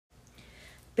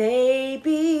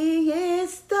Baby,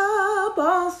 it's the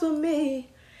ball for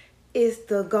me. It's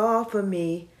the golf for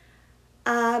me.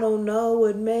 I don't know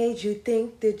what made you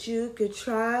think that you could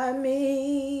try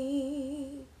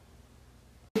me.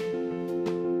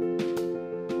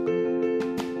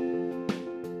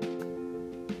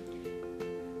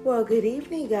 Well, good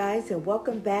evening, guys, and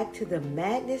welcome back to the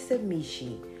Madness of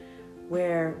Mishi,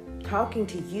 where talking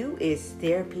to you is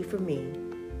therapy for me.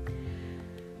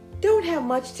 Don't have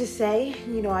much to say.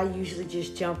 I usually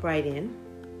just jump right in.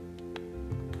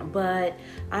 But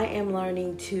I am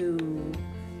learning to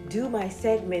do my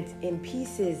segments in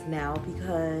pieces now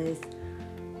because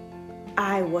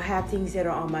I will have things that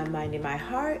are on my mind and my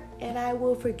heart, and I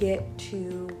will forget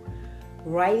to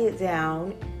write it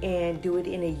down and do it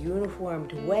in a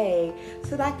uniformed way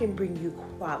so that I can bring you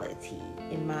quality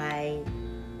in my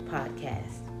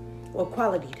podcast. Or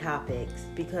quality topics,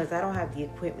 because I don't have the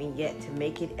equipment yet to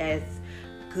make it as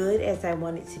good as I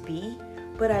want it to be,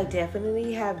 but I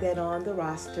definitely have that on the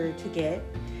roster to get,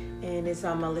 and it's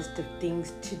on my list of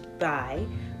things to buy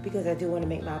because I do want to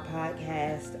make my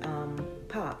podcast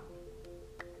pop.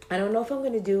 I don't know if I'm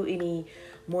going to do any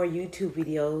more YouTube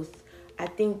videos. I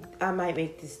think I might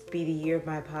make this be the year of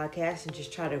my podcast and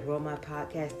just try to grow my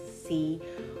podcast to see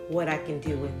what I can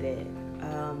do with it.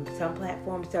 Some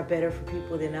platforms are better for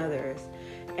people than others,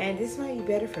 and this might be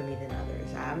better for me than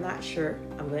others. I'm not sure.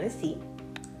 I'm going to see.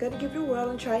 Going to give it a whirl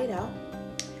and try it out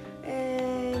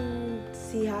and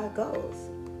see how it goes.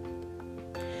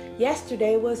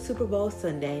 Yesterday was Super Bowl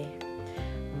Sunday.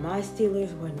 My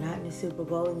Steelers were not in the Super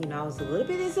Bowl, and I was a little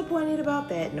bit disappointed about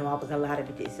that. No, I was a lot of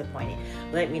it disappointed.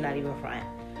 Let me not even front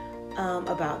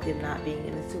about them not being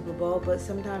in the Super Bowl, but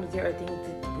sometimes there are things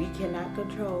that we cannot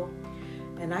control.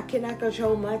 And I cannot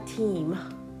control my team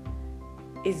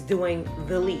is doing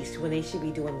the least when they should be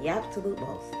doing the absolute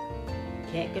most.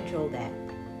 Can't control that.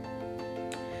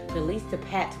 At least the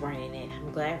Pats weren't in it.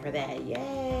 I'm glad for that.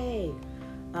 Yay!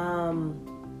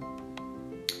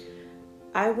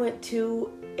 I went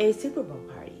to a Super Bowl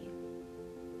party.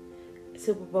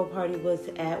 Super Bowl party was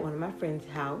at one of my friend's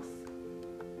house,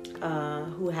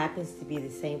 who happens to be the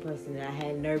same person that I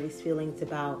had nervous feelings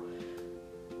about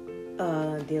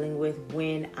dealing with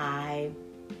when I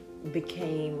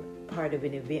became part of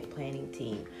an event planning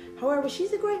team. However,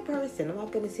 she's a great person. I'm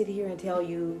not going to sit here and tell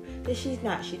you that she's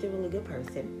not. She's a really good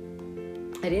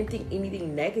person. I didn't think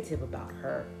anything negative about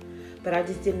her, but I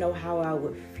just didn't know how I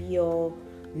would feel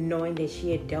knowing that she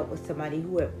had dealt with somebody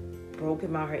who had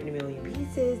broken my heart in a million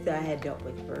pieces that I had dealt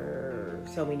with for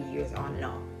so many years on and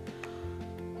off.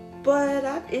 But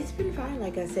it's been fine.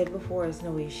 Like I said before, it's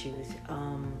no issues.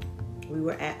 We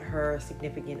were at her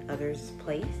significant other's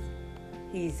place.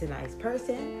 He's a nice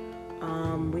person.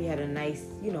 We had a nice,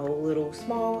 little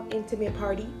small intimate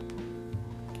party,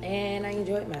 and I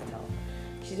enjoyed myself.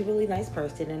 She's a really nice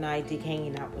person, and I dig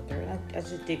hanging out with her. And I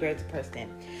just dig her as a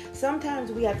person. Sometimes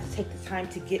we have to take the time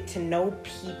to get to know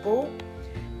people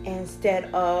instead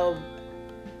of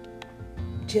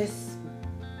just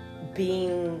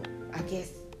being,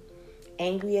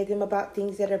 angry at them about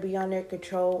things that are beyond their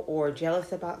control, or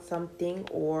jealous about something,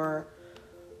 or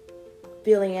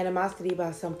feeling animosity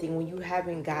about something when you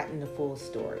haven't gotten the full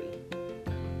story.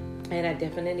 And I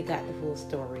definitely got the full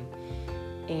story.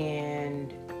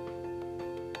 And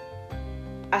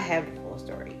I have the full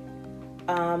story.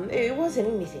 It wasn't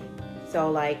anything.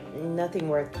 So, nothing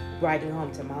worth writing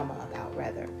home to mama about,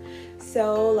 rather.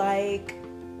 So, I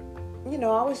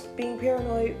was being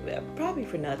paranoid, probably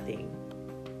for nothing.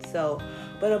 So,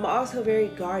 but I'm also very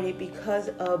guarded because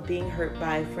of being hurt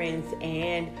by friends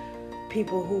and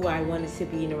people who I wanted to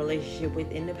be in a relationship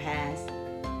with in the past.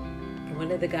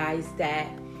 One of the guys that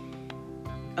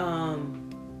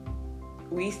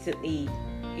recently,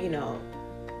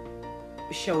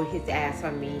 showed his ass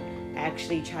on me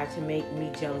actually tried to make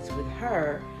me jealous with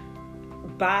her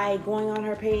by going on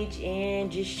her page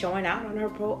and just showing out on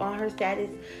her status,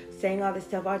 saying all this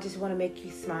stuff. I just want to make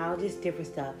you smile, just different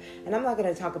stuff. And I'm not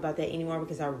going to talk about that anymore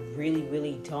because I really,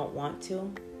 really don't want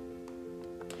to,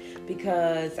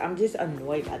 because I'm just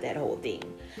annoyed by that whole thing.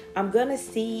 I'm going to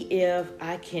see if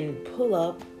I can pull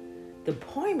up the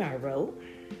poem I wrote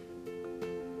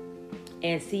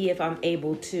and see if I'm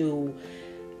able to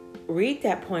read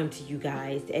that poem to you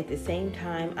guys at the same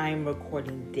time I'm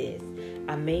recording this.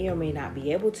 I may or may not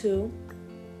be able to.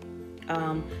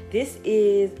 This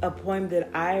is a poem that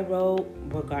I wrote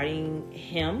regarding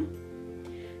him.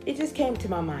 It just came to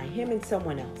my mind. Him and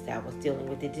someone else that I was dealing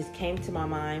with. It just came to my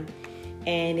mind.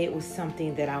 And it was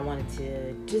something that I wanted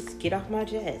to just get off my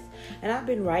chest. And I've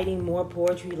been writing more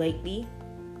poetry lately.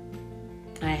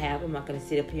 I have. I'm not going to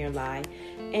sit up here and lie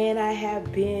And I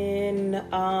have been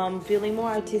feeling more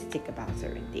artistic about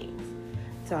certain things.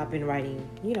 So I've been writing,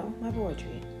 my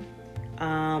poetry.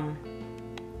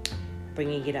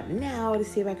 Bringing it up now to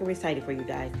see if I can recite it for you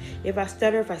guys. If I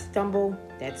stutter, if I stumble,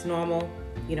 that's normal.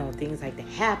 Things like that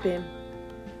happen.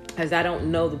 Because I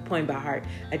don't know the poem by heart.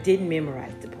 I didn't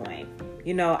memorize the poem.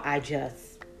 I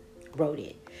just wrote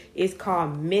it. It's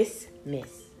called Miss.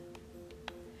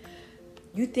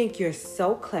 You think you're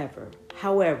so clever.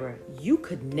 However, you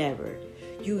could never.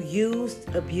 You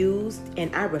used, abused,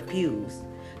 and I refused.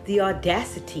 The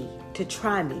audacity to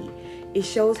try me. It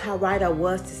shows how right I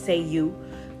was to say you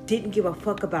didn't give a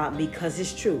fuck about me, because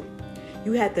it's true.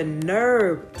 You had the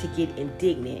nerve to get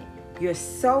indignant. You're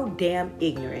so damn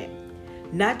ignorant.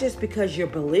 Not just because you're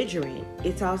belligerent,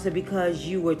 it's also because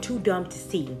you were too dumb to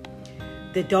see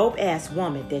the dope-ass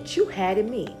woman that you had in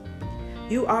me.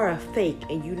 You are a fake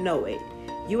and you know it.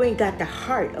 You ain't got the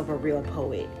heart of a real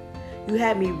poet. You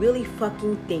had me really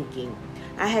fucking thinking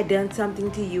I had done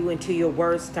something to you until your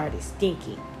words started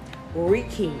stinking,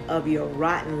 reeking of your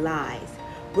rotten lies,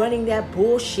 running that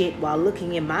bullshit while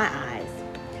looking in my eyes.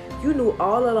 You knew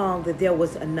all along that there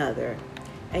was another,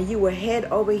 and you were head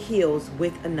over heels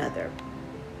with another.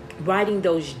 Writing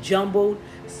those jumbled,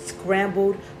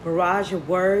 scrambled barrage of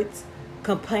words,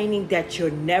 complaining that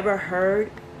you're never heard,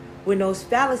 when those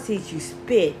fallacies you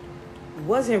spit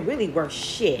wasn't really worth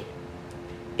shit.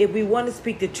 If we want to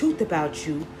speak the truth about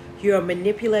you, you're a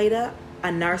manipulator, a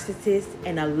narcissist,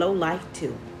 and a lowlife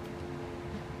too.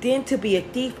 Then to be a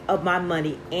thief of my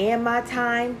money and my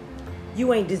time,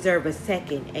 you ain't deserve a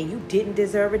second, and you didn't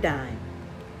deserve a dime.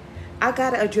 I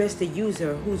gotta address the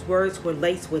user whose words were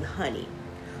laced with honey,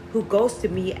 who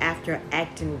ghosted me after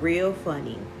acting real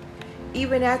funny,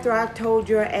 even after I told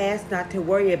your ass not to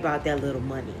worry about that little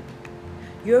money.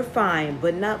 You're fine,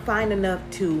 but not fine enough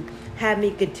to have me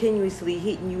continuously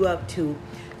hitting you up to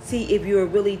see if you're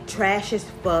really trash as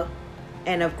fuck,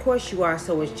 and of course you are,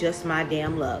 so it's just my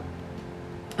damn luck.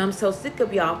 I'm so sick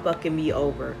of y'all fucking me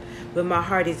over, but my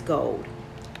heart is gold.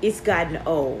 It's gotten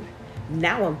old.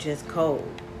 Now I'm just cold.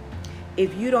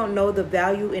 If you don't know the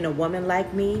value in a woman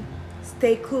like me,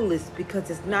 stay clueless, because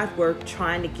it's not worth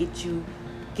trying to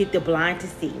get the blind to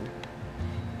see.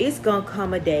 It's gonna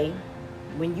come a day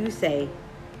when you say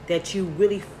that you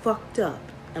really fucked up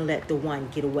and let the one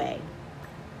get away.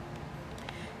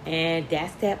 And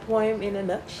that's that poem in a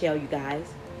nutshell, you guys.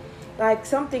 Like,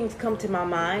 some things come to my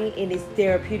mind, and it's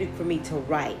therapeutic for me to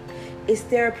write. It's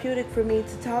therapeutic for me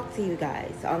to talk to you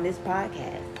guys on this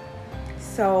podcast.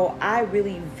 So I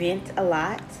really vent a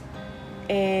lot,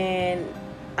 and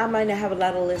I might not have a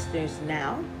lot of listeners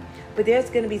now, but there's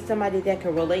going to be somebody that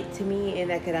can relate to me and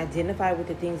that can identify with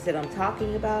the things that I'm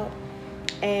talking about,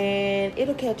 and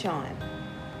it'll catch on.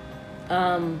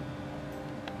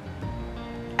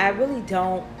 I really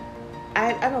don't,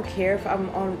 I don't care if I'm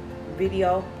on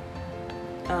video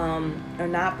or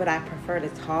not, but I prefer to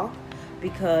talk,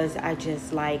 because I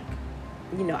just like,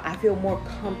 I feel more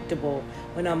comfortable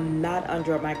when I'm not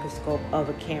under a microscope of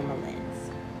a camera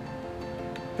lens.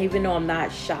 Even though I'm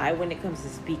not shy when it comes to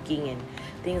speaking and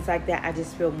things like that, I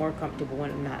just feel more comfortable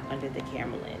when I'm not under the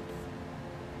camera lens.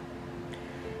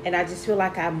 And I just feel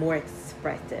like I'm more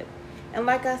expressive. And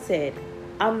like I said,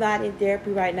 I'm not in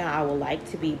therapy right now. I would like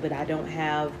to be, but I don't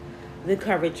have the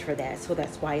courage for that. So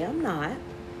that's why I'm not.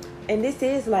 And this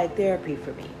is like therapy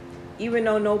for me. Even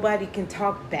though nobody can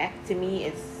talk back to me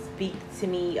and speak to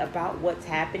me about what's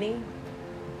happening,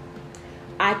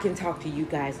 I can talk to you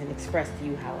guys and express to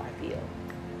you how I feel.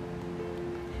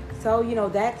 So,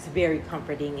 that's very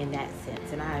comforting in that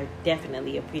sense. And I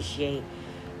definitely appreciate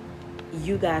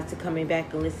you guys to coming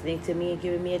back and listening to me and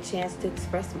giving me a chance to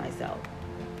express myself.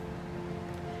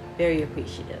 Very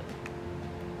appreciative.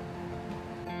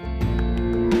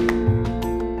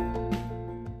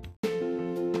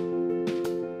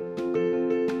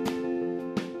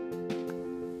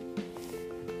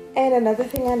 And another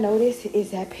thing I noticed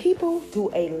is that people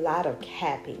do a lot of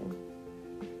capping.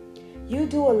 You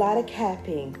do a lot of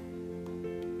capping.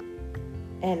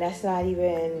 And that's not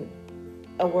even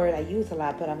a word I use a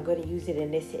lot, but I'm going to use it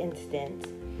in this instance.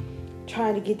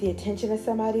 Trying to get the attention of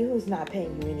somebody who's not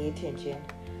paying you any attention,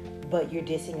 but you're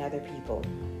dissing other people.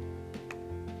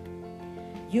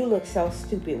 You look so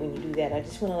stupid when you do that. I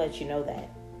just want to let you know that.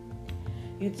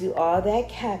 You do all that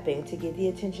capping to get the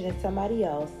attention of somebody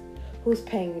else who's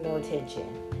paying you no attention,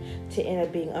 to end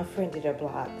up being unfriended or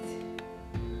blocked.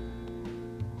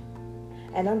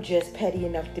 And I'm just petty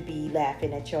enough to be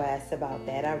laughing at your ass about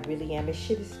that. I really am. This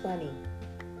shit is funny.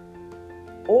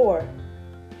 Or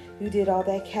you did all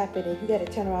that capping and you got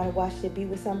to turn around and watch it be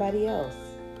with somebody else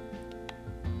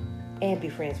and be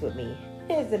friends with me.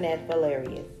 Isn't that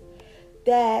hilarious?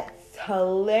 That's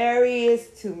hilarious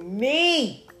to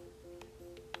me.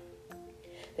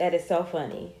 That is so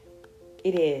funny.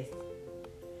 It is.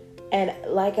 And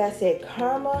like I said,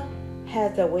 karma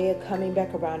has a way of coming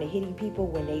back around and hitting people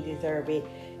when they deserve it.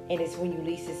 And it's when you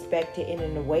least expect it and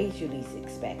in the ways you least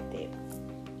expect it.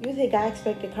 You think I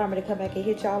expected karma to come back and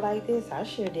hit y'all like this? I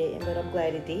sure didn't, but I'm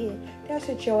glad it did. That's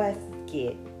what your asses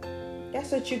get.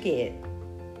 That's what you get.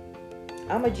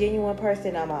 I'm a genuine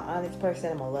person. I'm an honest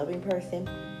person. I'm a loving person.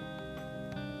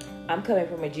 I'm coming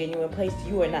from a genuine place.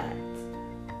 You are not.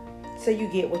 So you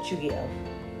get what you give.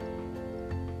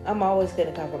 I'm always going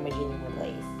to come from a genuine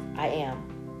place. I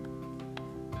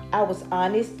am. I was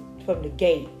honest from the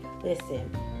gate.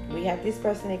 Listen, we have this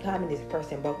person in common. This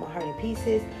person broke my heart in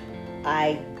pieces.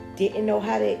 I didn't know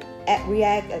how to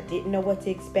react. I didn't know what to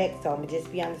expect. So I'm going to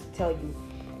just be honest and tell you,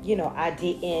 I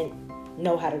didn't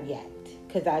know how to react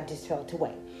because I just felt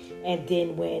away. And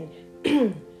then when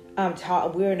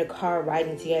we're in the car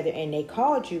riding together and they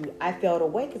called you, I felt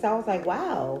away because I was like,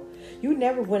 wow, you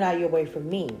never went out your way for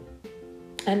me.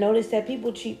 I noticed that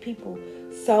people treat people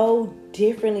so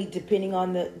differently depending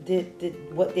on the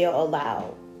what they'll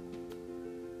allow.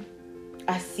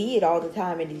 I see it all the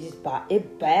time, and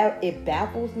it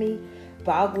baffles me,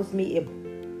 boggles me,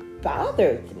 it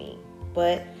bothers me.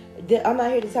 But I'm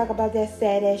not here to talk about that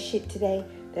sad ass shit today.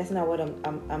 That's not what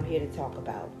I'm here to talk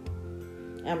about.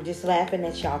 I'm just laughing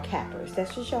at y'all cappers.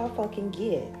 That's what y'all fucking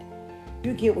get.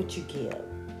 You get what you give.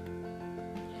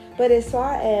 But as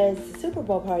far as the Super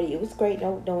Bowl party, it was great.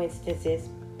 No instances.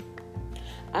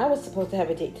 I was supposed to have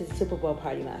a date to the Super Bowl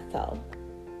party myself.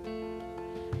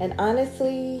 And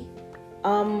honestly,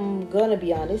 I'm gonna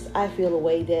be honest, I feel a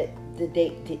way that the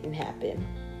date didn't happen.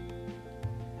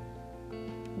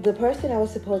 The person that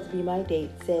was supposed to be my date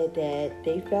said that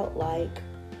they felt like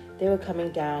they were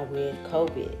coming down with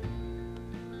COVID.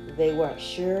 They weren't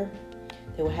sure.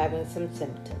 They were having some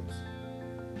symptoms.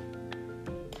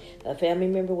 A family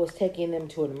member was taking them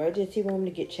to an emergency room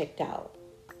to get checked out.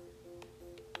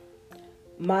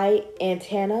 My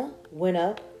antenna went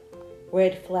up.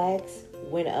 Red flags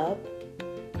went up.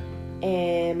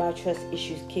 And my trust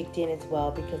issues kicked in as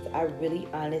well because I really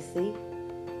honestly,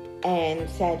 and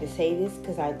sad to say this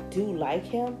because I do like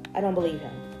him, I don't believe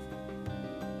him.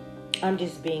 I'm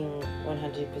just being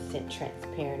 100%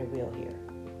 transparent and real here.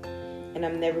 And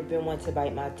I've never been one to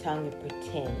bite my tongue and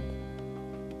pretend.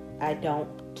 I don't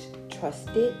trust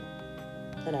it,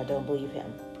 and I don't believe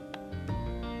him.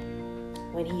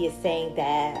 When he is saying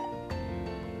that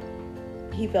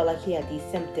he felt like he had these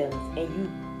symptoms, and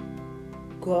you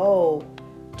go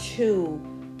to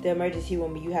the emergency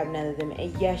room and you have none of them,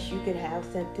 and yes, you can have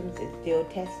symptoms and still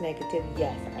test negative.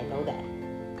 Yes, I know that.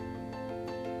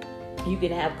 You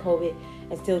can have COVID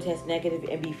and still test negative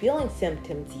and be feeling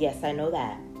symptoms. Yes, I know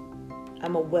that.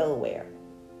 I'm well aware.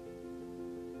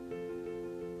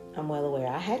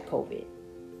 I had COVID.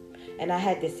 And I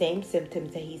had the same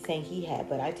symptoms that he's saying he had,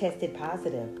 but I tested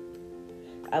positive.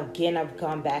 Again, I've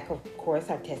gone back, of course,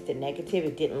 I tested negative.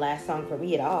 It didn't last long for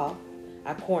me at all.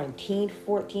 I quarantined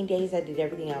 14 days. I did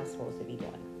everything I was supposed to be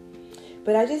doing.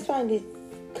 But I just find it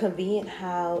convenient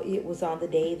how it was on the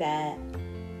day that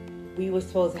we were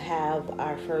supposed to have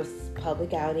our first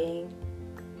public outing.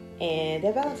 And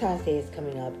that Valentine's Day is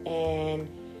coming up. And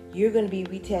you're going to be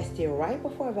retested right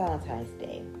before Valentine's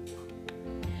Day.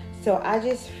 So I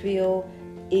just feel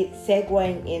it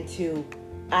segueing into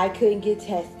I couldn't get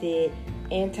tested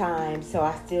in time. So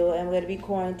I still am going to be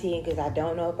quarantined because I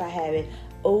don't know if I have it.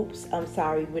 Oops, I'm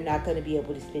sorry. We're not going to be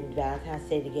able to spend Valentine's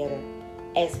Day together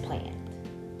as planned.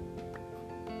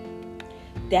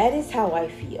 That is how I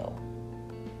feel.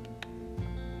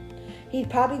 He'd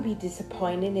probably be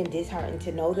disappointed and disheartened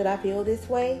to know that I feel this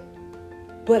way.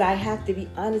 But I have to be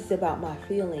honest about my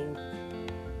feelings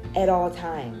at all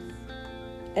times.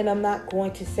 And I'm not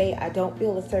going to say I don't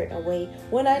feel a certain way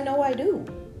when I know I do.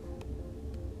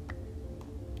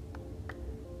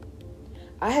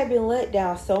 I have been let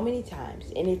down so many times,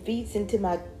 and it feeds into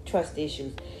my trust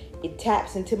issues. It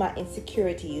taps into my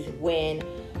insecurities when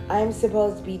I'm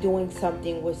supposed to be doing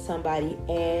something with somebody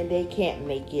and they can't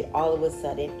make it all of a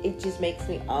sudden. It just makes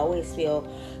me always feel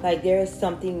like there is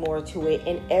something more to it.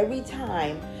 And every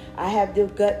time I have the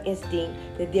gut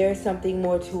instinct that there is something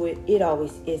more to it, it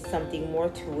always is something more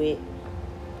to it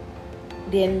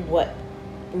than what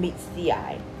meets the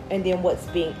eye and then what's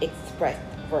being expressed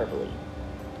verbally.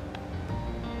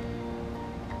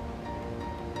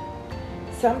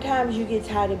 Sometimes you get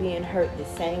tired of being hurt the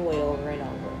same way over and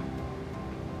over.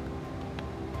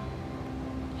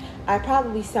 I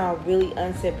probably sound really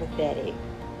unsympathetic.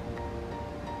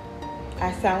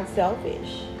 I sound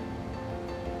selfish.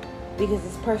 because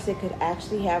this person could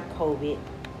actually have COVID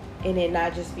and it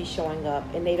not just be showing up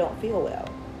and they don't feel well.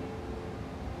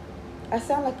 I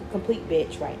sound like a complete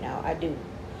bitch right now. I do.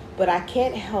 But I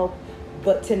can't help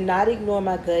but to not ignore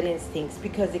my gut instincts,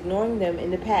 because ignoring them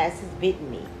in the past has bitten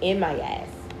me in my ass.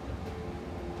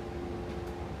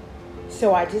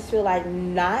 So I just feel like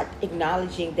not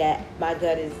acknowledging that my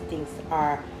gut instincts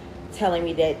are telling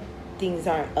me that things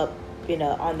aren't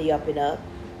on the up and up.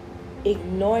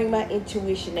 Ignoring my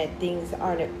intuition that things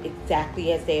aren't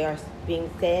exactly as they are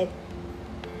being said.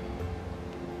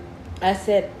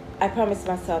 I promised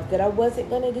myself that I wasn't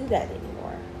going to do that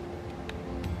anymore.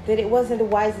 That it wasn't the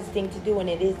wisest thing to do, and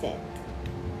it isn't.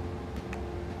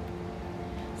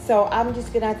 So I'm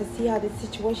just going to have to see how this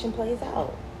situation plays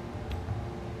out.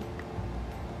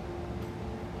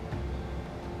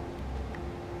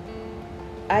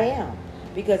 I am.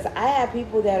 Because I have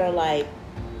people that are like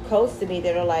close to me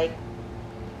that are like,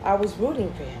 I was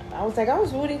rooting for him. I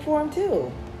was rooting for him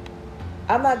too.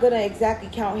 I'm not going to exactly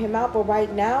count him out, but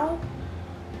right now,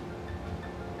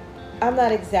 I'm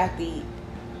not exactly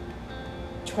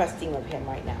trusting of him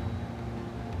right now.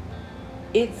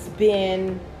 It's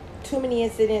been too many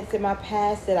incidents in my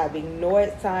past that I've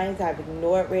ignored signs, I've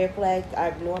ignored red flags,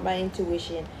 I've ignored my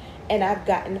intuition, and I've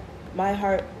gotten my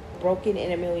heart broken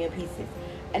in a million pieces.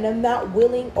 And I'm not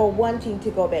willing or wanting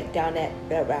to go back down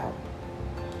that route.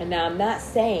 And now I'm not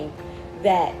saying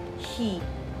that he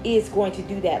is going to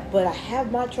do that, but I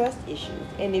have my trust issues.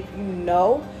 And if you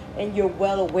know and you're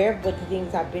well aware of what the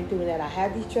things I've been through and that I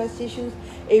have these trust issues,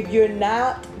 if you're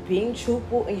not being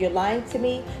truthful and you're lying to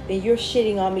me, then you're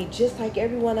shitting on me just like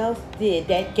everyone else did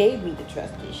that gave me the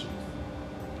trust issues.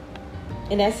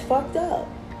 And that's fucked up.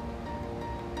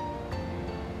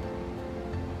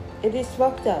 It is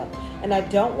fucked up. And I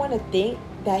don't want to think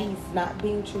that he's not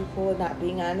being truthful and not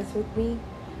being honest with me.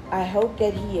 I hope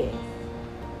that he is.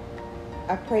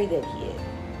 I pray that he is.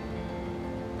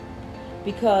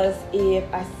 Because if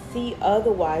I see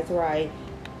otherwise or I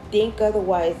think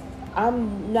otherwise,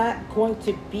 I'm not going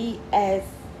to be as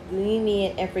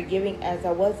lenient and forgiving as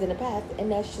I was in the past.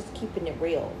 And that's just keeping it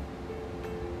real.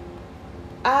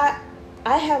 I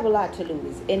have a lot to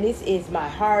lose. And this is my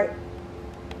heart,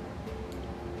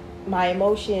 my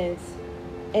emotions,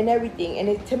 and everything.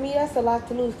 And to me, that's a lot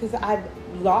to lose because I've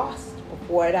lost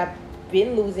before and I've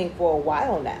been losing for a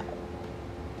while now.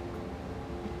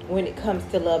 When it comes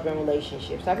to love and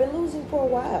relationships, I've been losing for a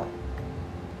while.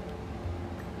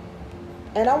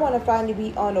 And I want to finally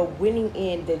be on a winning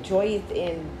end, the joyous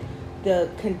end, the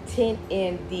content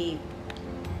end, the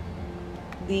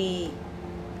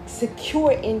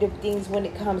secure end of things when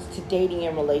it comes to dating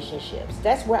and relationships.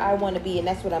 That's where I want to be, and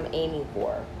that's what I'm aiming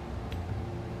for.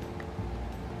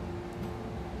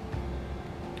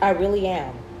 I really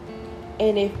am.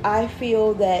 And if I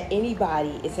feel that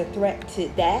anybody is a threat to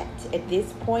that at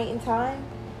this point in time,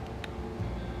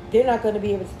 they're not going to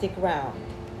be able to stick around.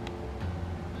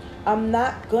 I'm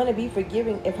not going to be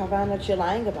forgiving if I find out you're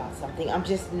lying about something. I'm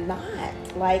just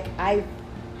not. Like, I've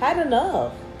had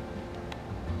enough.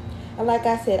 And like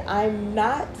I said, I'm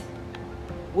not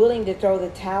willing to throw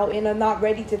the towel in. I'm not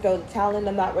ready to throw the towel in.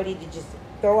 I'm not ready to just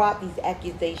throw out these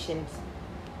accusations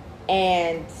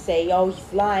and say, oh,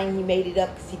 he's lying, he made it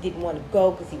up because he didn't want to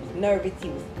go, because he was nervous, he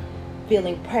was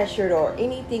feeling pressured, or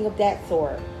anything of that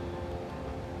sort.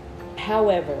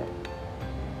 However,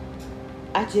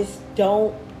 I just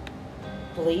don't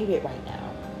believe it right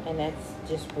now. And that's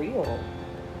just real.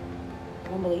 I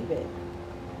don't believe it.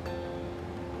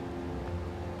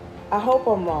 I hope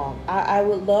I'm wrong. I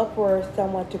would love for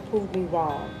someone to prove me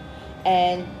wrong.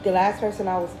 And the last person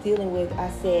I was dealing with, I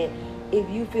said, if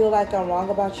you feel like I'm wrong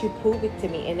about you, prove it to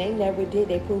me. And they never did.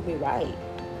 They proved me right.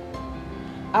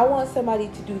 I want somebody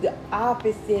to do the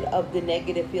opposite of the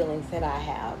negative feelings that I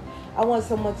have. I want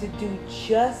someone to do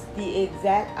just the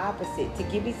exact opposite, to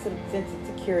give me some sense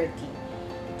of security,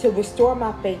 to restore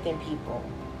my faith in people.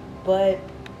 But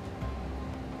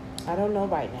I don't know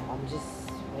right now. I'm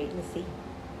just waiting to see.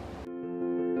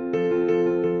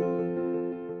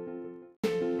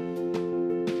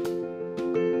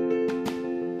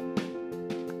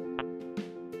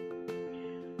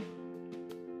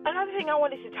 Another thing I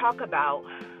wanted to talk about,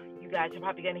 you guys are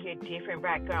probably going to hear different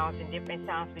backgrounds and different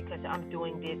sounds because I'm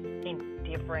doing this in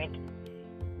different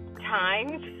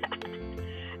times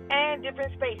and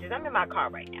different spaces. I'm in my car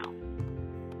right now.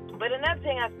 But another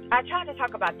thing, I try to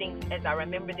talk about things as I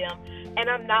remember them, and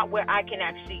I'm not where I can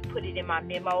actually put it in my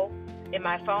memo in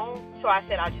my phone, so I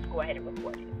said I'll just go ahead and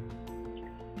record it.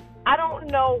 I don't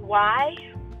know why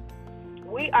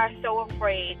we are so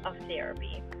afraid of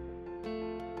therapy.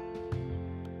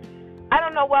 I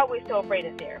don't know why we're so afraid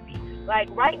of therapy. Like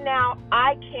right now,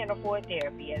 I can't afford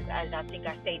therapy, as I think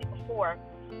I stated before,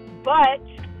 but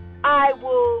I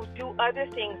will do other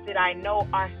things that I know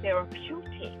are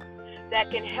therapeutic that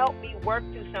can help me work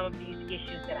through some of these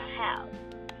issues that I have.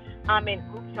 I'm in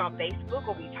groups on Facebook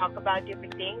where we talk about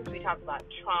different things. We talk about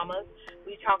traumas.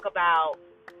 We talk about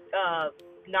uh,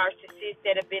 narcissists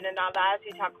that have been in our lives.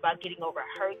 We talk about getting over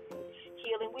hurt,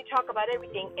 healing. We talk about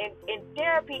everything. And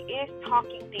therapy is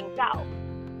talking things out.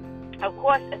 Of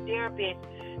course, a therapist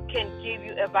can give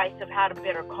you advice of how to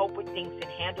better cope with things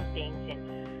and handle things.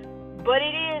 But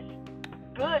it is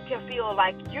good to feel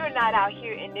like you're not out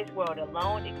here in this world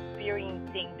alone,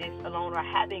 experiencing this alone, or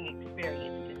having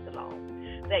experienced this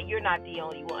alone, that you're not the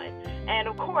only one. And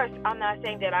of course, I'm not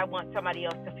saying that I want somebody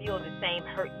else to feel the same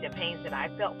hurts and pains that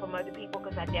I felt from other people,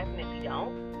 because I definitely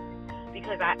don't.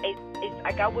 Because it's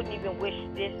like I wouldn't even wish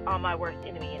this on my worst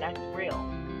enemy, and that's real,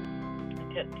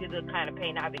 to the kind of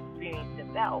pain I've experienced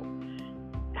and felt.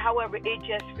 However, it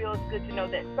just feels good to know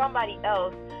that somebody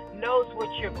else knows what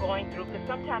you're going through, because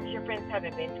sometimes your friends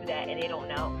haven't been through that and they don't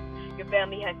know. Your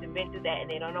family hasn't been through that and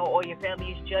they don't know, or your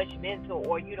family is judgmental,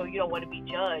 or you don't want to be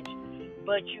judged,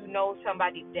 but you know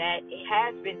somebody that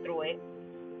has been through it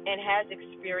and has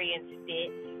experienced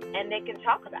it, and they can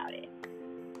talk about it.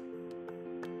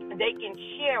 They can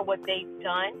share what they've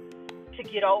done to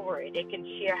get over it. They can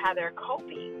share how they're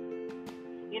coping.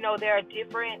 There are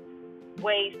different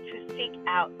ways to seek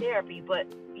out therapy, but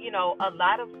a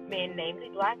lot of men, namely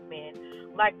black men,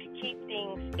 like to keep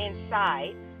things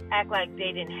inside, act like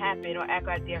they didn't happen, or act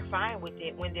like they're fine with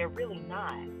it when they're really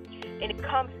not. And it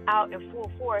comes out in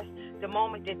full force the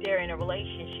moment that they're in a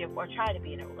relationship or try to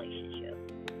be in a relationship.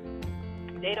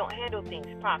 They don't handle things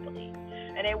properly,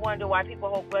 and they wonder why people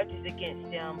hold grudges against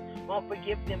them, won't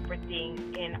forgive them for things,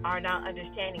 and are not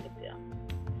understanding of them.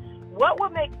 What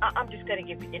would make, I'm just going to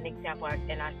give you an example,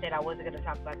 and I said I wasn't going to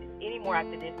talk about this anymore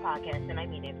after this podcast, and I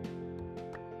mean it.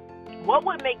 What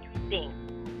would make you think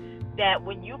that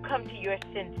when you come to your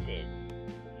senses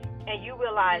and you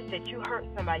realize that you hurt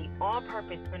somebody on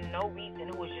purpose for no reason,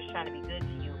 who was just trying to be good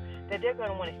to you, that they're going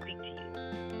to want to speak to you?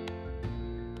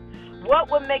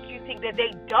 What would make you think that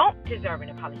they don't deserve an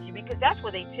apology? Because that's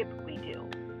what they typically do.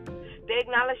 They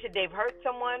acknowledge that they've hurt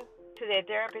someone to their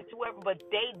therapist, whoever, but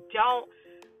they don't.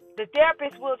 The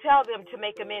therapist will tell them to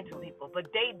make amends with people,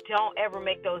 but they don't ever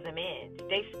make those amends.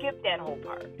 They skip that whole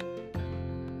part.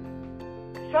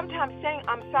 Sometimes saying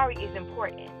I'm sorry is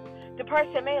important. The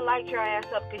person may light your ass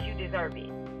up because you deserve it.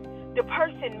 The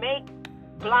person may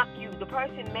block you. The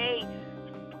person may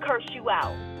curse you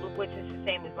out, which is the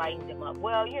same as lighting them up.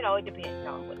 Well, it depends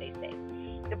on what they say.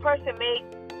 The person may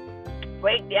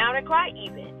break down and cry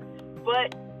even,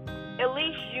 but at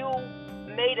least you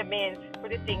made amends for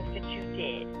the things that you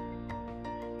did.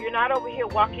 You're not over here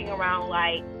walking around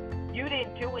like you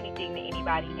didn't do anything to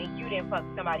anybody and you didn't fuck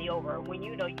somebody over when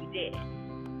you know you did.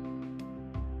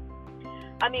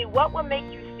 I mean, what would make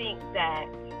you think that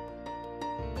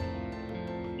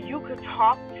you could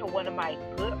talk to one of my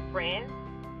good friends,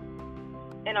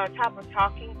 and on top of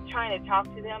trying to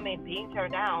talk to them and being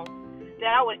turned down,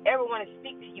 that I would ever want to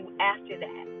speak to you after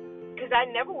that? Because I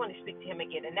never want to speak to him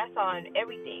again, and that's on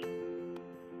everything.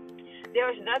 There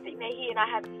is nothing that he and I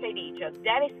have to say to each other.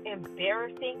 That is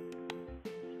embarrassing.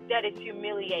 That is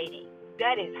humiliating.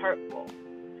 That is hurtful.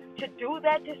 To do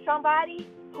that to somebody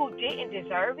who didn't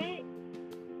deserve it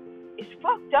is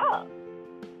fucked up.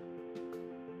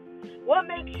 What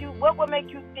would make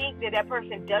you think that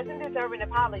person doesn't deserve an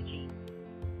apology?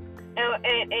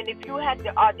 And if you had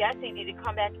the audacity to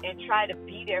come back and try to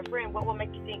be their friend, what would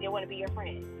make you think they want to be your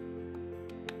friend?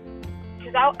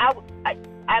 Because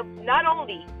I not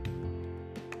only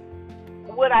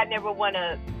would I never want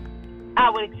to, I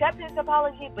would accept his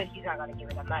apology, but he's not going to give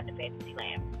it. I'm not in the fantasy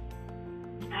land.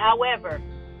 However,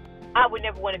 I would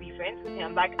never want to be friends with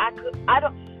him.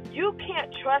 You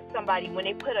can't trust somebody when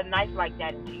they put a knife like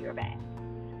that into your back.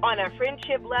 On a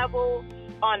friendship level,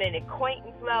 on an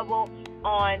acquaintance level,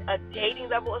 on a dating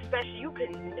level especially, you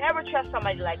can never trust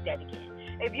somebody like that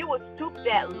again. If you would stoop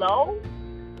that low,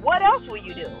 what else will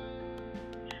you do?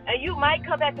 And you might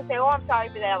come back and say, oh, I'm sorry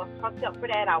for that. I was fucked up for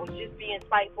that. I was just being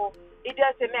spiteful. It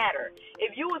doesn't matter.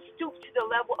 If you would stoop to the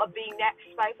level of being that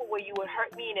spiteful where you would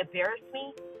hurt me and embarrass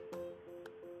me,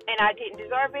 and I didn't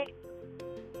deserve it,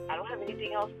 I don't have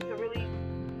anything else to really,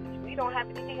 we don't have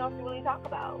anything else to really talk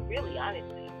about, really,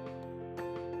 honestly.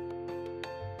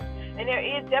 And there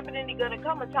is definitely going to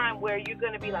come a time where you're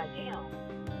going to be like, damn,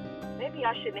 maybe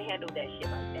I shouldn't have handled that shit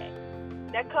like that.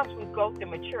 That comes with growth and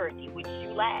maturity, which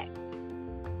you lack.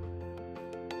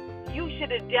 You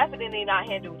should have definitely not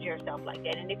handled yourself like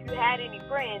that. And if you had any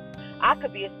friends, I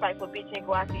could be a spiteful bitch and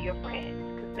go after your friends,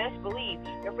 because best believe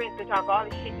your friends can talk all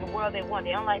the shit in the world they want.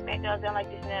 They don't like McDonald's, they don't like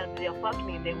this and that. They'll fuck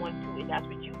me if they want to, and that's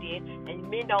what you did. And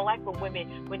men don't like when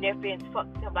their friends fuck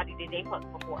somebody that they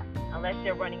fucked before, unless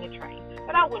they're running a train.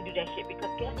 But I wouldn't do that shit because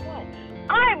guess what?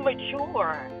 I'm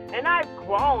mature and I've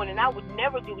grown, and I would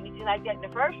never do anything like that in the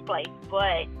first place.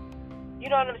 But you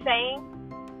know what I'm saying?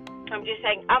 I'm just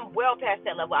saying I'm well past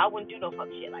that level. I wouldn't do no fuck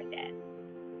shit like that.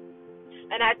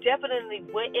 And I definitely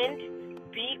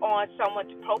wouldn't be on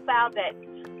someone's profile that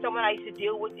someone I used to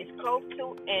deal with is close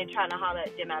to and trying to holler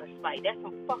at them out of spite. That's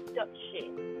some fucked up shit.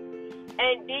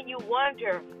 And then you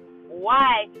wonder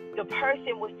why the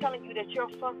person was telling you that you're a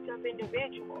fucked up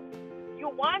individual. You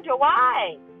wonder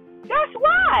why. That's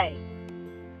why.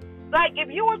 Like, if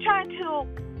you were trying to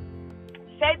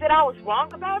say that I was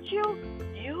wrong about you,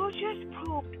 you just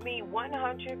proved me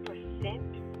 100%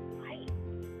 right.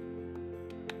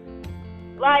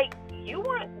 Like, you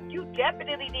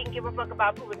definitely didn't give a fuck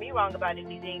about proving me wrong about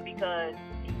anything because,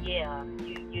 yeah,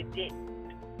 you didn't.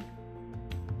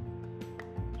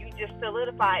 You just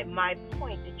solidified my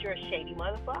point that you're a shady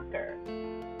motherfucker.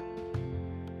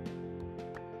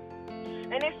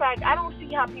 And it's like, I don't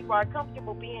see how people are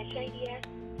comfortable being shady as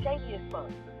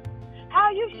fuck. How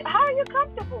are you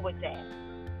comfortable with that?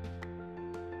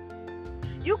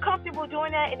 You comfortable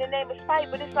doing that in the name of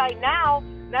spite, but it's like now,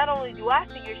 not only do I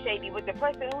see you're shady, but the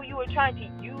person who you were trying to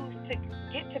use to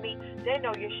get to me, they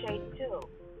know you're shady too.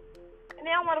 And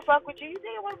they don't want to fuck with you. You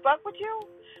think they want to fuck with you?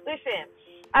 Listen,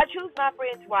 I choose my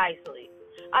friends wisely.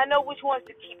 I know which ones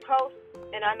to keep close,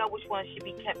 and I know which ones should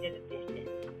be kept at a distance.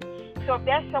 So if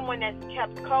that's someone that's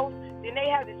kept close, then they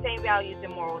have the same values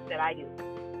and morals that I do.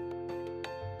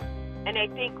 And they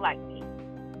think like me.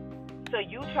 So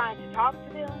you trying to talk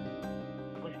to them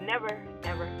was never,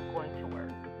 ever going to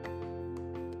work.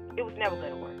 It was never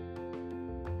going to work.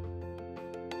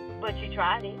 But you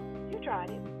tried it. You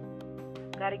tried it.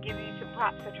 Got to give you some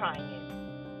props for trying it.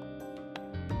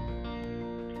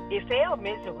 It failed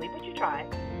miserably, but you tried.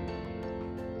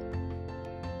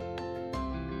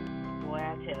 Boy,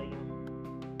 I tell you.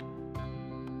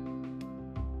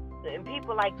 And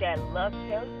people like that love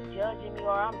judging me or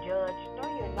I'm judged. No,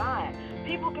 you're not.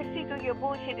 People can see through your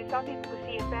bullshit, and some people can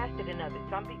see it faster than others.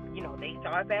 Some people, they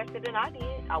saw it faster than I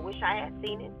did. I wish I had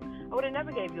seen it. I would have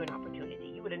never gave you an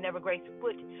opportunity. You would have never graced a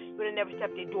foot. You would have never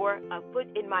stepped a foot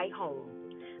in my home.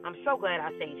 I'm so glad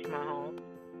I staged my home.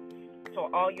 So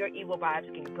all your evil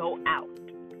vibes can go out.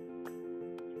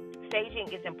 Staging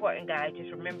is important, guys.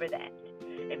 Just remember that.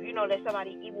 If you know that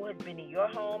somebody evil has been in your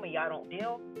home and y'all don't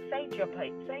deal, sage your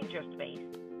place, sage your space.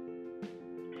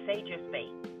 Sage your space.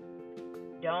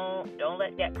 Don't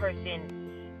let that person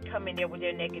come in there with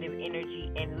their negative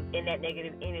energy and that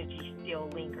negative energy still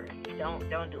lingers.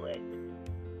 Don't do it.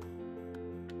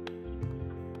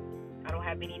 I don't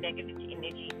have any negative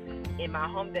energy in my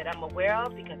home that I'm aware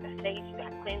of because I saged, I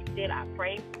cleansed it, I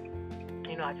prayed.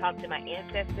 I talked to my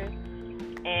ancestors,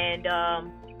 and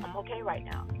I'm okay right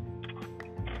now.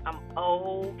 I'm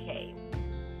okay.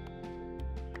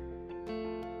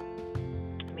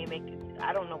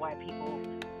 I don't know why people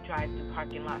drive through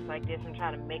parking lots like this. I'm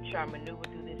trying to make sure I maneuver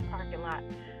through this parking lot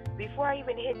before I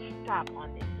even hit stop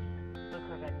on this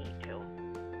because I need to.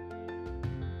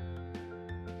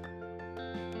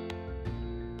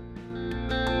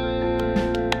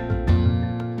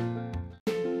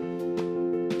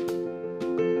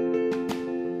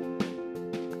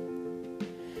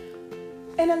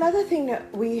 And another thing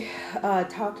that we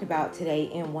talked about today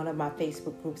in one of my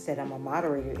Facebook groups that I'm a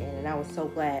moderator in, and I was so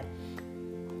glad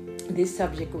this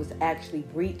subject was actually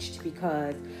breached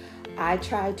because I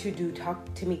try to do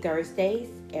Talk to Me Thursdays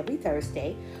every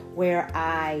Thursday where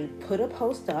I put a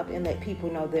post up and let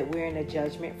people know that we're in a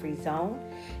judgment-free zone.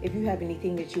 If you have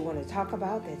anything that you want to talk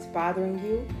about that's bothering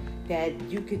you, that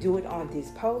you could do it on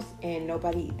this post and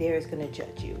nobody there is going to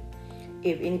judge you.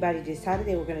 If anybody decided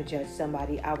they were going to judge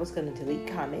somebody, I was going to delete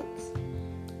comments,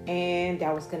 and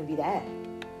that was going to be that.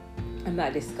 I'm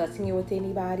not discussing it with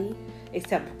anybody,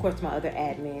 except, of course, my other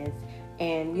admins.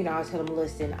 And, I'll tell them,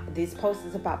 listen, this post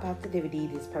is about positivity.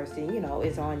 This person,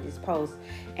 is on this post,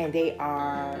 and they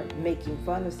are making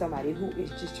fun of somebody who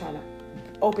is just trying to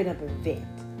open up an event.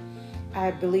 I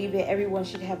believe that everyone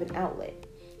should have an outlet.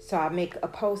 So I make a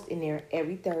post in there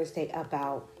every Thursday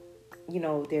about,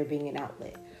 there being an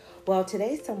outlet. Well,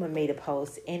 today someone made a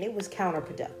post and it was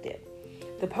counterproductive.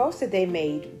 The post that they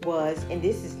made was, and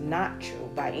this is not true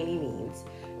by any means,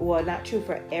 well, not true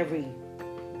for every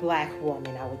black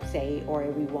woman, I would say, or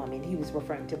every woman. He was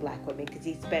referring to black women because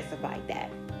he specified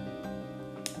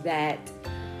that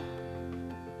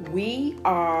we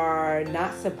are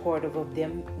not supportive of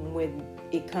them when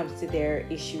it comes to their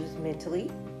issues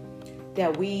mentally,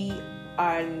 that we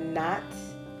are not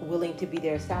willing to be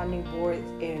their sounding boards,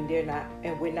 and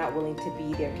we're not willing to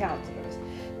be their counselors.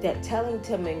 That telling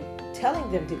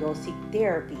them to go seek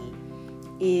therapy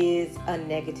is a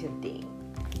negative thing.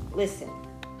 Listen,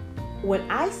 when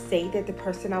I say that the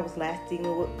person I was last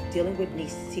dealing with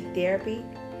needs to seek therapy,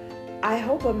 I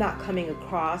hope I'm not coming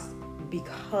across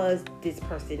because this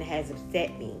person has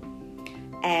upset me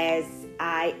as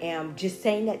I am just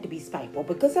saying that to be spiteful,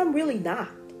 because I'm really not.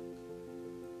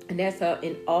 And that's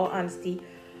in all honesty,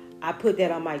 I put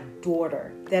that on my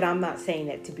daughter, that I'm not saying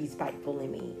that to be spiteful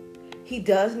in me. He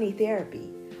does need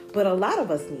therapy, but a lot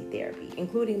of us need therapy,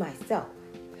 including myself.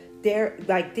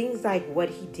 Things like what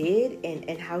he did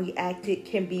and how he acted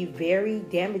can be very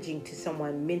damaging to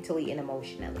someone mentally and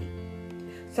emotionally.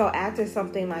 So after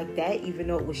something like that, even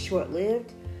though it was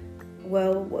short-lived,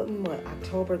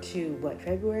 October to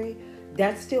February,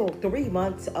 that's still 3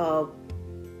 months of,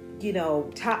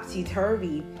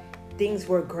 topsy-turvy. Things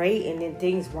were great and then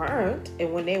things weren't.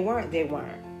 And when they weren't, they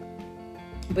weren't.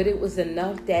 But it was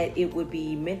enough that it would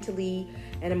be mentally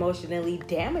and emotionally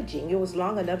damaging. It was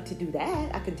long enough to do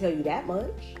that. I can tell you that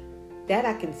much. That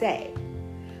I can say.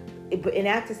 And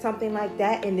after something like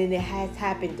that, and then it has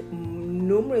happened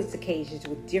numerous occasions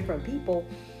with different people,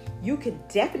 you could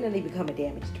definitely become a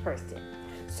damaged person.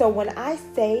 So when I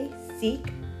say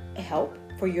seek help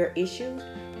for your issues,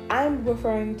 I'm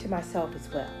referring to myself as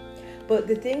well. But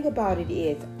the thing about it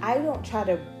is, I don't try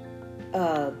to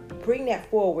bring that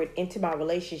forward into my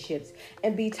relationships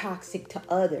and be toxic to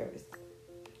others.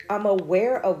 I'm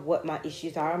aware of what my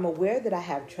issues are. I'm aware that I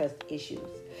have trust issues.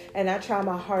 And I try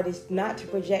my hardest not to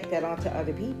project that onto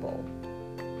other people.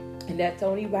 And that's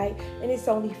only right and it's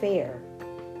only fair.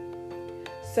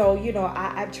 So,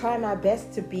 I try my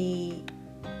best to be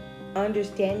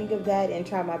understanding of that and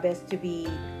try my best to be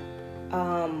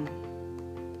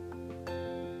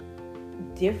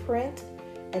different.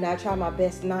 And I try my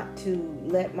best not to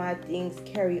let my things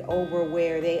carry over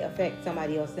where they affect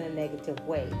somebody else in a negative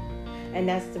way. And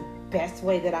that's the best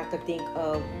way that I could think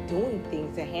of doing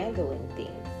things and handling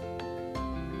things,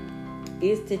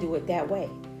 is to do it that way.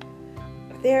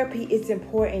 Therapy is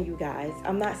important, you guys.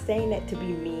 I'm not saying that to be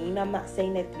mean. I'm not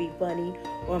saying that to be funny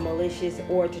or malicious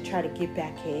or to try to get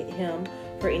back at him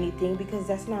for anything, because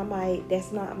that's not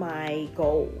my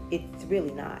goal. It's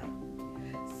really not.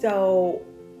 So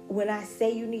when I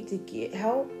say you need to get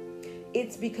help,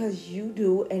 it's because you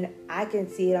do, and I can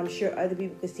see it. I'm sure other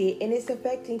people can see it, and it's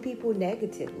affecting people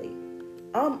negatively.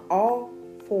 I'm all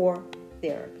for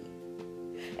therapy.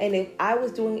 And if I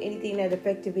was doing anything that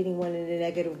affected anyone in a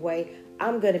negative way,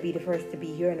 I'm going to be the first to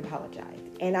be here and apologize.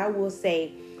 And I will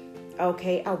say,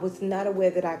 okay, I was not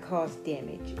aware that I caused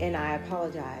damage, and I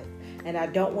apologize. And I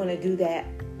don't want to do that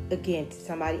again to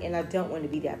somebody, and I don't want to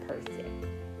be that person.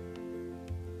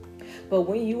 But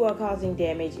when you are causing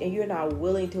damage and you're not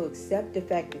willing to accept the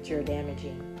fact that you're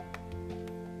damaging,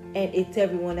 and it's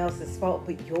everyone else's fault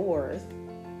but yours,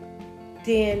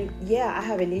 then yeah, I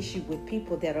have an issue with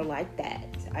people that are like that.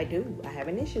 I do. I have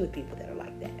an issue with people that are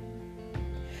like that.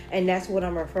 And that's what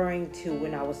I'm referring to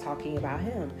when I was talking about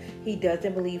him. He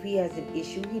doesn't believe he has an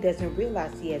issue. He doesn't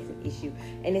realize he has an issue.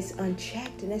 And it's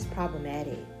unchecked, and that's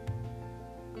problematic.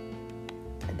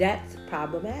 That's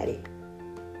problematic.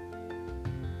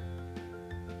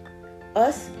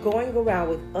 Us going around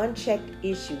with unchecked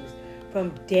issues,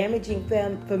 from damaging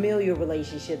familial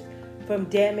relationships, from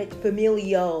damaged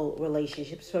familial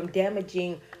relationships, from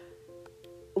damaging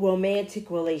romantic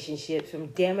relationships, from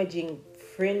damaging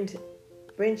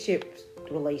friendship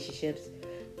relationships,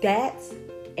 that's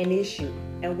an issue,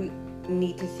 and we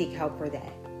need to seek help for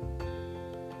that.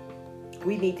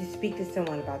 We need to speak to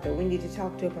someone about that. We need to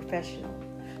talk to a professional,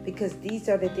 because these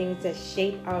are the things that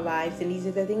shape our lives, and these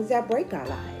are the things that break our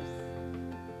lives.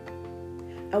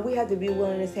 And we have to be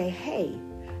willing to say, hey,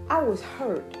 I was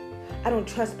hurt. I don't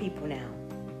trust people now.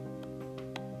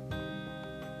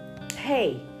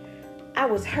 Hey, I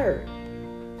was hurt,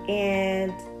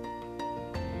 and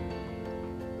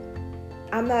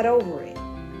I'm not over it.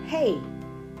 Hey,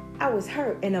 I was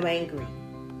hurt and I'm angry.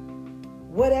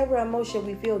 Whatever emotion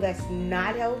we feel that's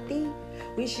not healthy,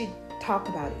 we should talk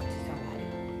about it to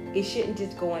somebody. It shouldn't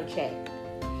just go unchecked.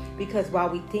 Because while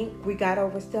we think we got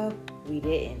over stuff, we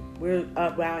didn't. We're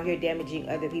around here damaging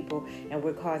other people, and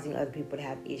we're causing other people to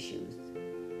have issues.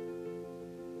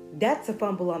 That's a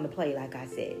fumble on the play, like I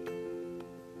said.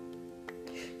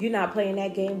 You're not playing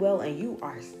that game well, and you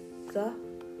are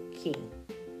sucking.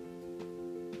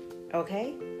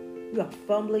 Okay? You are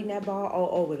fumbling that ball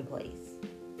all over the place.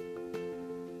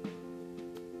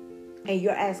 And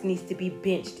your ass needs to be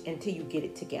benched until you get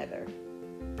it together.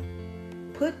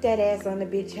 put that ass on the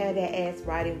bitch, have that ass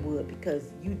riding wood,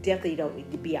 because you definitely don't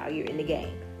need to be out here in the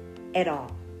game at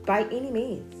all, by any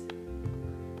means.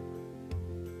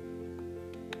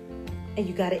 And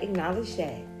you got to acknowledge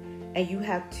that. And you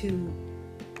have to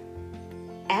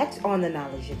act on the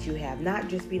knowledge that you have, not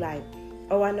just be like,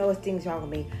 oh, I know it's things wrong with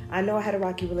me. I know I had a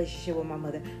rocky relationship with my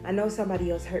mother. I know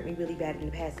somebody else hurt me really bad in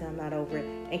the past and I'm not over it.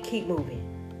 And keep moving.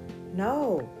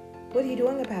 No. What are you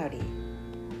doing about it?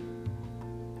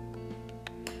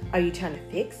 Are you trying to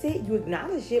fix it? You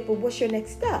acknowledge it, but what's your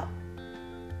next step?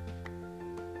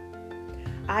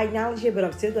 I acknowledge it, but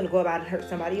I'm still going to go about and hurt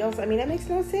somebody else. I mean, that makes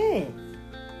no sense.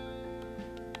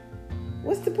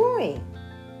 What's the point?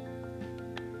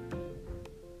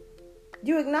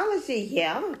 You acknowledge it,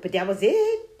 yeah, but that was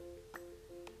it.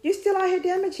 You're still out here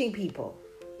damaging people.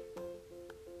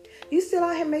 You still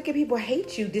out here making people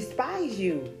hate you, despise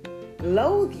you,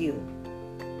 loathe you.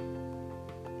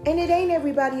 And it ain't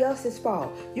everybody else's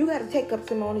fault. You got to take up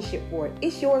some ownership for it.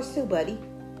 It's yours too, buddy.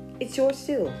 It's yours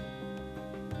too.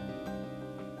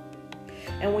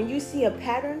 And when you see a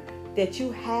pattern that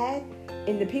you had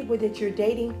in the people that you're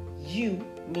dating, you,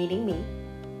 meaning me,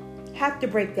 have to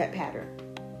break that pattern.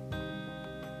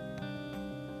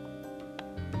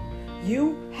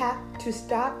 You have to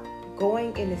stop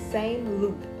going in the same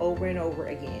loop over and over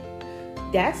again.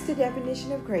 That's the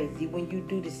definition of crazy, when you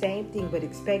do the same thing but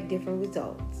expect different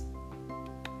results.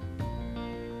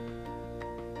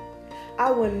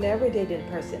 I will never date a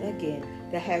person again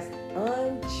that has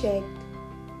unchecked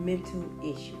mental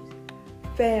issues,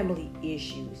 family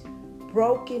issues,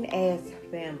 broken ass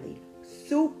family,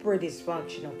 super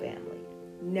dysfunctional family.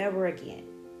 Never again.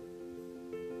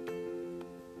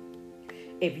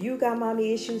 If you got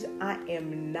mommy issues, I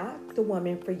am not the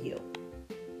woman for you.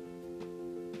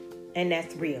 And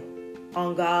that's real.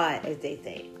 On God, as they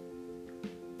say.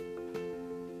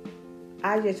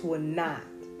 I just will not.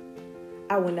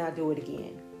 I will not do it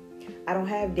again. I don't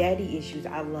have daddy issues.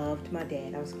 I loved my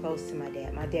dad. I was close to my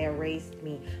dad. My dad raised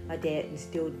me. My dad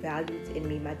instilled values in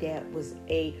me. My dad was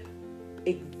a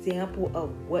example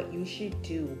of what you should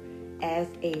do as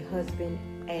a husband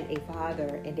and a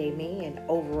father and a man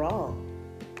overall.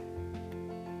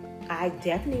 I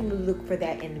definitely look for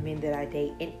that in the men that I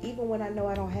date. And even when I know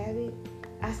I don't have it,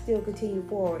 I still continue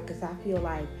forward because I feel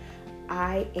like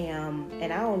I am,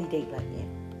 and I only date black men.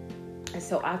 And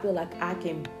so I feel like I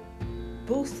can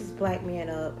boost this black man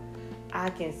up. I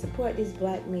can support this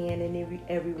black man in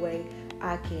every way.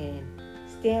 I can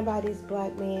stand by this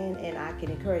black man and I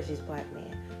can encourage this black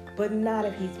man. But not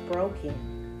if he's broken.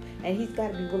 And he's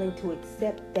got to be willing to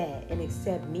accept that and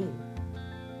accept me.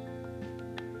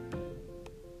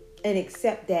 And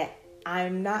accept that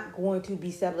I'm not going to be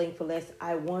settling for less.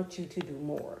 I want you to do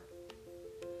more.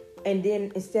 And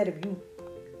then instead of you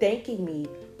thanking me,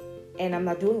 and I'm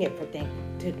not doing it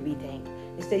to be thanked,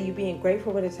 instead of you being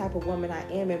grateful for the type of woman I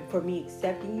am and for me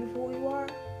accepting you for who you are,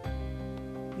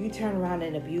 you turn around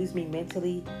and abuse me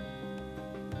mentally,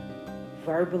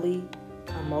 verbally,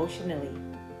 emotionally.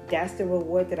 That's the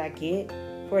reward that I get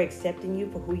for accepting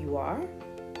you for who you are?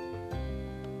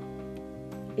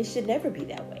 It should never be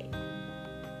that way.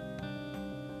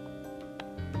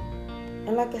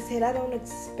 And like I said, I don't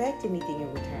expect anything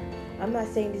in return. I'm not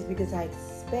saying this because I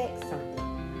expect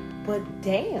something. But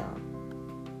damn.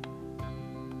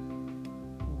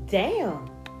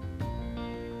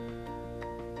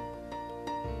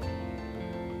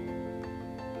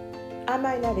 I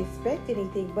might not expect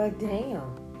anything, but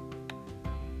damn.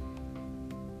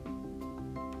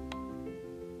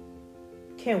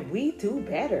 Can we do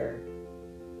better?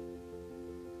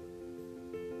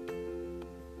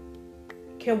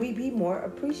 Can we be more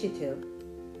appreciative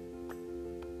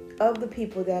of the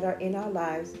people that are in our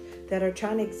lives that are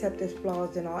trying to accept us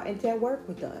flaws and all and that work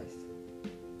with us?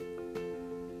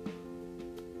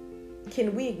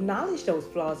 Can we acknowledge those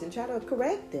flaws and try to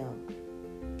correct them?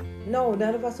 No,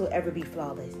 none of us will ever be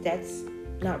flawless. That's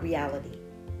not reality.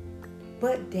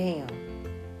 But damn.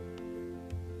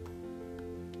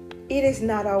 It is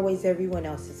not always everyone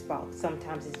else's fault.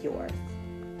 Sometimes it's yours.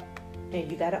 And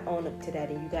you got to own up to that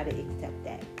and you got to accept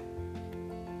that.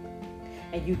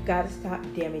 And you got to stop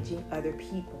damaging other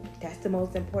people. That's the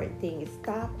most important thing, is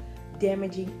stop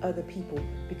damaging other people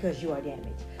because you are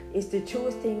damaged. It's the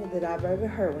truest thing that I've ever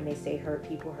heard when they say hurt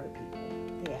people hurt people.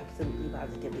 They absolutely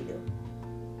positively do.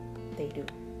 They do.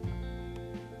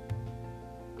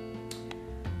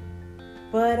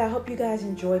 But I hope you guys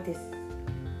enjoyed this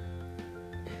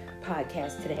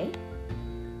podcast today.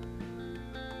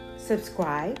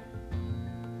 Subscribe.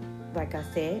 Like I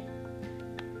said,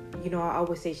 I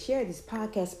always say share this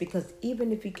podcast because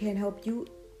even if it can't help you,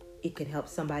 it can help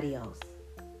somebody else.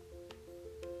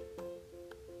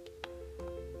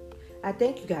 I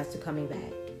thank you guys for coming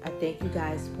back. I thank you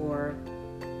guys for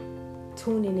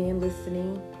tuning in,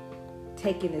 listening,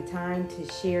 taking the time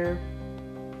to share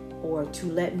or to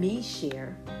let me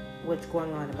share what's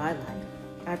going on in my life.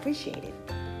 I appreciate it.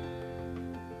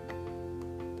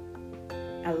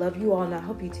 I love you all, and I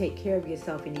hope you take care of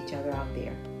yourself and each other out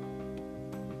there.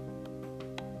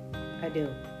 I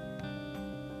do.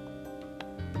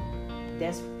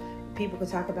 People can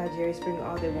talk about Jerry Springer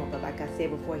all they want, but like I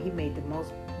said before, he made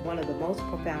one of the most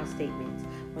profound statements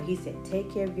when he said,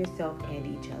 take care of yourself and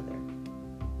each other.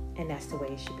 And that's the way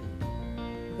it should be.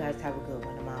 You guys have a good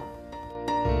one. I'm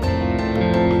out.